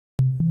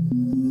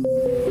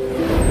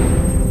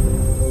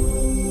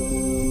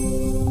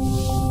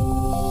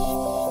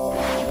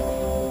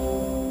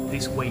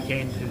This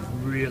weekend has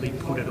really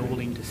put it all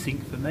into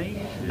sync for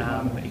me.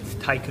 It's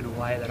taken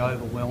away that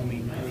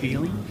overwhelming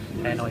feeling,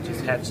 and I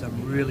just have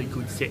some really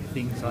good set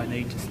things I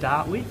need to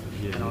start with,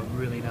 and I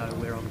really know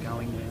where I'm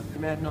going now.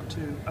 Mad not to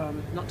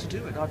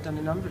do it. I've done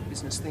a number of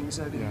business things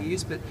over the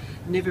years, but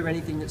never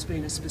anything that's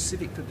been as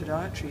specific for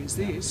podiatry as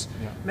this.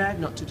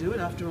 Mad not to do it.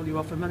 After all, you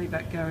offer money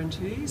back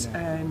guarantees,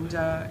 and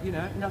you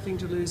know, nothing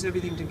to lose,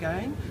 everything to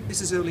gain.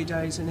 This is early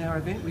days in our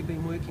event. We've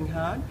been working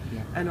hard,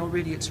 and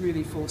already it's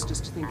really forced us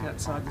to think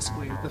outside the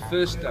square. The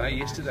first day,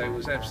 yesterday,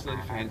 was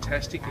absolutely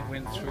fantastic. It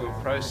went through a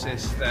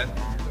process that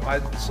I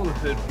sort of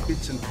heard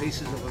bits and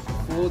pieces of it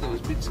before. There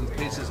was bits and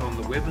pieces on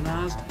the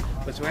webinars,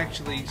 but to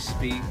actually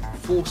be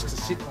forced to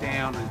sit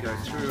down and go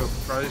through a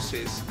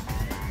process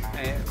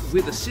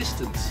with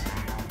assistance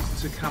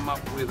to come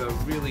up with a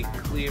really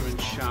clear and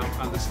sharp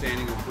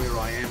understanding of where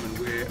I am and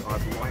where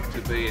I'd like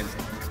to be, and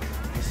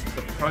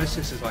the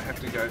processes I have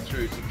to go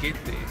through to get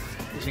there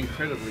was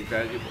incredibly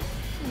valuable.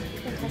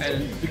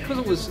 And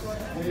because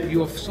you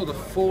were sort of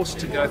forced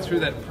to go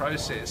through that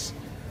process,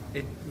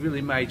 it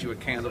really made you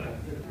accountable.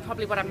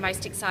 Probably what I'm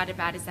most excited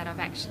about is that I've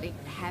actually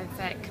have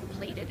a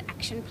completed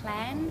action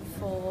plan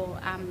for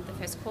the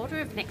first quarter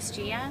of next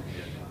year,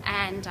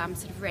 and I'm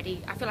sort of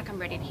ready. I feel like I'm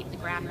ready to hit the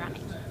ground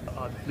running.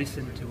 I've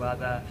listened to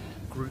other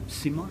groups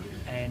similar,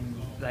 and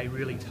they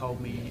really told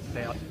me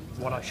about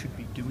what I should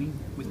be doing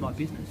with my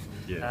business.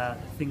 The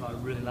thing I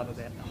really love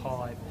about the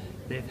Hive,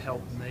 they've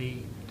helped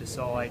me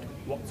decide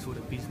what sort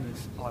of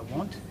business I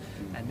want,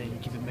 and then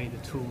given me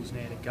the tools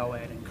now to go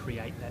out and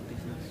create that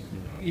business.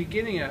 You're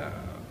getting a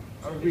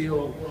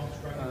real,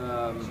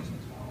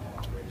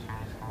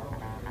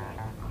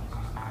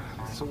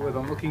 what's the word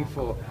I'm looking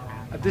for,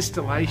 a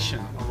distillation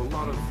of a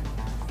lot of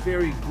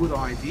very good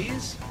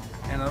ideas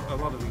and a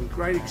lot of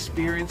great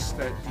experience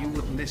that you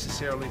wouldn't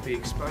necessarily be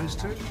exposed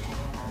to.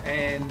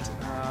 And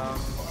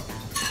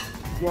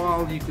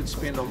while you could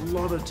spend a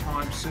lot of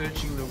time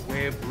searching the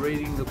web,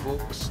 reading the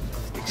books,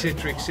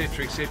 etc,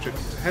 etc, etc,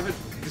 to have it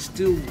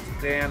distilled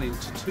down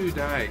into 2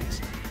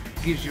 days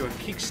gives you a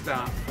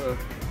kickstart for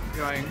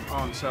going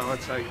on. So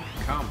I'd say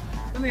come.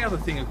 And the other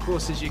thing, of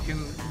course, is you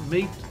can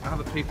meet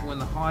other people in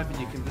the Hive and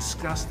you can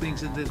discuss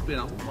things, and there's been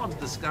a lot of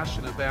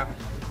discussion about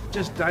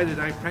just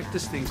day-to-day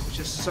practice things, which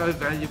is so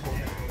valuable.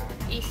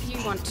 If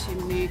you want to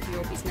move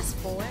your business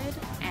forward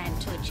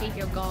and to achieve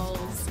your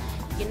goals,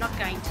 you're not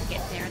going to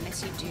get there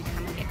unless you do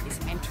come and get this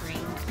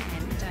mentoring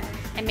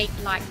and meet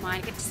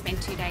like-minded, get to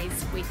spend 2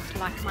 days with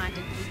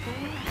like-minded people,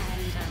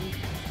 and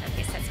I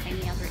guess that's been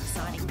the other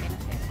exciting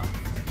benefit of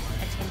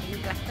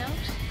attending BlackBelt.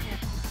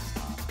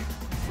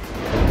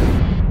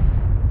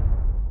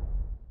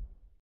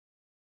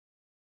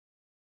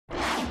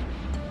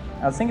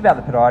 I was thinking about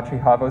the Podiatry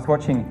Hive. I was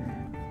watching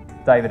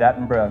David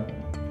Attenborough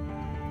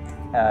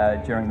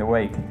during the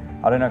week.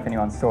 I don't know if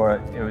anyone saw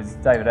it. It was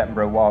David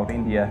Attenborough, Wild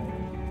India.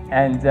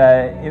 And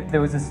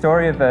there was a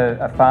story of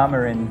a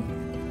farmer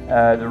in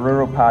the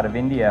rural part of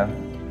India.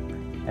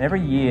 And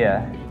every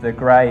year, the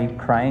grey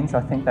cranes,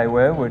 I think they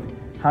were,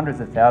 hundreds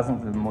of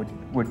thousands of them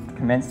would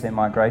commence their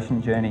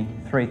migration journey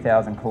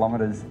 3,000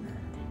 kilometres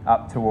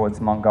up towards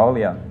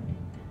Mongolia.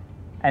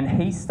 And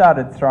he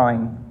started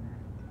throwing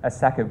a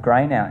sack of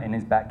grain out in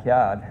his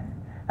backyard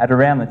at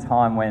around the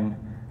time when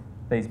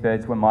these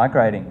birds were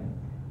migrating.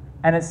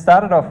 And it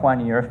started off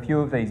one year, a few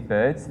of these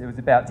birds, it was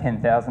about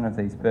 10,000 of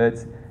these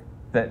birds,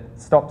 that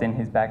stopped in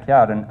his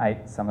backyard and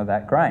ate some of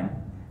that grain.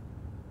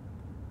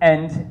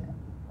 And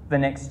the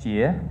next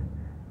year,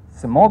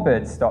 some more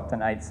birds stopped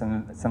and ate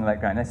some of that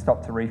grain. They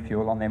stopped to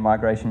refuel on their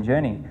migration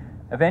journey.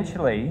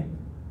 Eventually,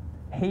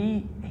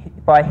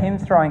 by him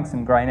throwing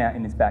some grain out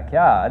in his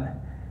backyard,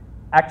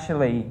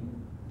 actually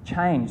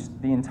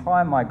changed the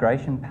entire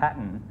migration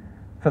pattern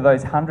for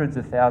those hundreds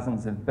of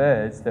thousands of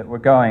birds that were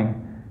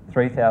going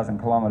 3,000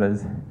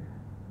 kilometres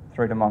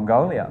through to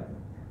Mongolia.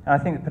 And I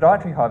think the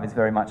Podiatry Hive is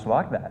very much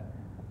like that.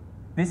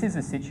 This is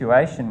a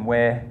situation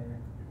where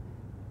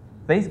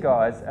these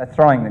guys are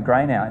throwing the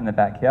grain out in the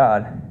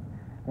backyard.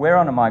 We're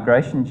on a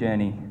migration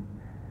journey,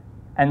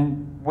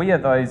 and we are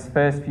those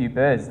first few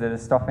birds that are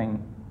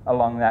stopping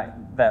along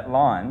that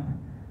line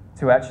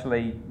to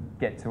actually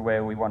get to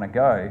where we want to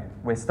go.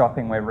 We're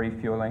stopping, we're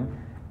refueling,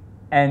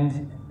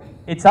 and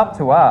it's up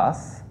to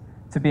us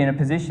to be in a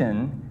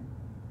position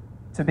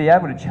to be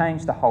able to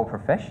change the whole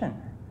profession,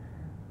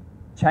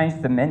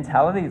 change the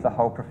mentality of the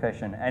whole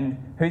profession. And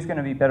who's going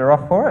to be better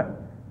off for it?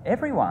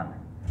 Everyone.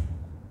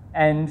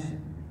 And,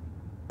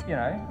 you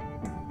know,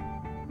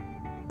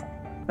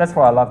 that's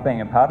why I love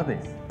being a part of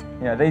this.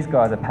 You know, these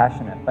guys are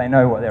passionate, they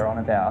know what they're on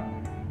about,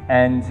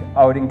 and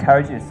I would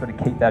encourage you to sort of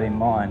keep that in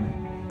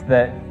mind,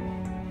 that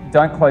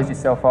don't close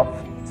yourself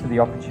off to the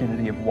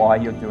opportunity of why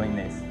you're doing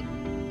this,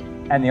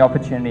 and the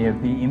opportunity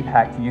of the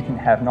impact you can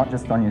have not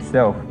just on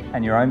yourself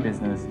and your own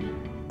business,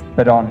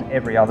 but on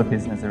every other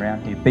business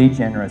around here. Be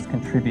generous,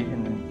 contribute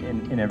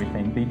in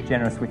everything, be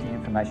generous with your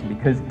information,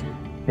 because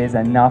there's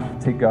enough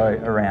to go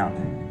around.